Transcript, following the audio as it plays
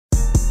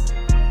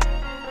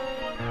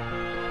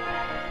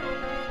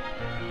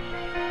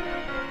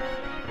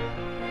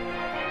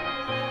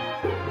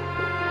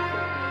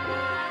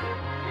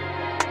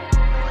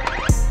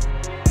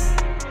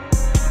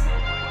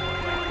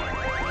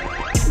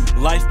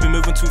been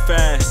moving too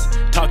fast.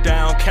 Talk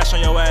down, cash on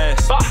your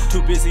ass.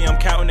 Too busy, I'm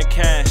counting the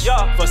cash.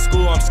 For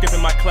school, I'm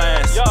skipping my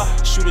class.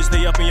 Shooters,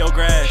 they up in your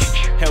grass.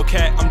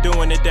 Hellcat, I'm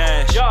doing the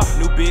dash.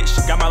 New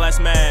bitch, got my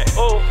last mad.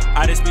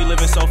 I just be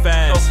living so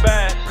fast.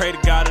 Pray to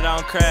God that I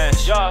don't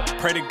crash.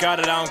 Pray to God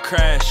that I don't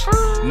crash.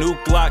 New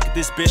Glock,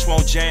 this bitch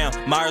won't jam.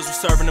 Myers was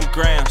serving them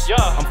grams.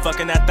 I'm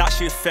fucking that thought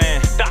she a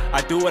fan.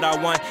 I do what I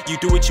want, you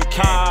do what you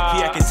can.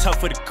 He acting tough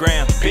for the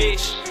gram,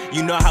 bitch.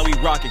 You know how we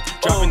rockin'.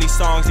 Dropping these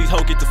songs, these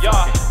hoes get to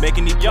fucking.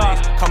 Making these plays,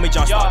 call me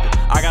John Stockton.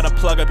 I got a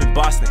plug up in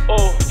Boston.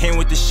 Hang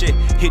with the shit,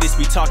 he just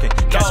be talking.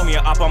 Catch me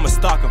a op, I'ma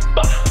stalk him.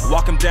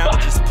 Walk him down,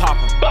 just pop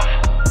him.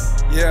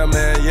 Yeah,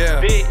 man,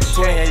 yeah.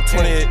 28,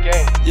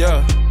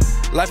 yeah.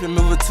 Life been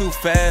moving too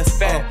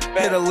fast.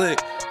 Hit a lick.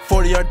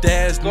 40-yard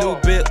dash, new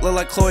bit, look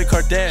like Khloe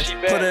Kardashian.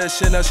 Put her in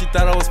shit, now she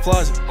thought I was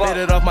flogging. Made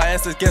it off my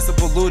ass, guess it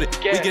polluted.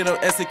 We get them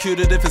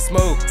executed if it's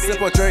smooth.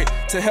 Sip or drink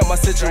to help my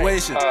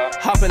situation.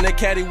 Hop in the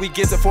caddy, we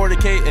get to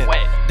fornicating.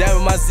 Down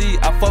with my Z,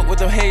 I fuck with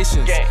them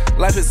Haitians.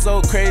 Life is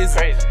so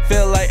crazy.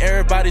 Feel like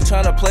everybody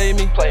tryna play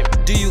me.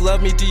 Do you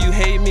love me? Do you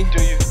hate me?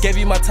 Gave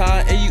you my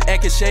time and you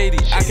acting shady.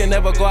 I can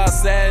never go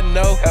outside,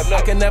 no.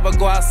 I can never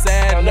go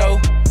outside,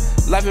 no.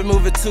 Life been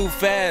moving too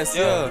fast,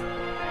 yeah.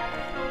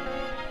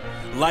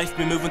 Life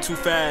been moving too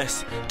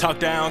fast. Talk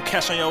down,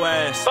 cash on your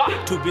ass.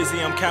 Too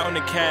busy, I'm counting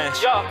the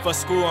cash. For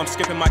school, I'm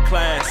skipping my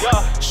class.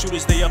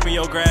 Shooters, they up in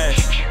your grass.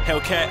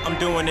 Hellcat, I'm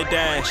doing the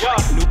dash.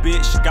 New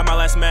bitch, got my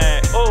last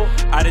mad.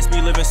 I just be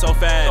living so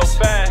fast.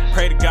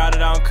 Pray to God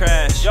that I don't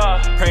crash.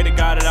 Pray to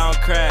God that I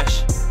don't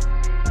crash.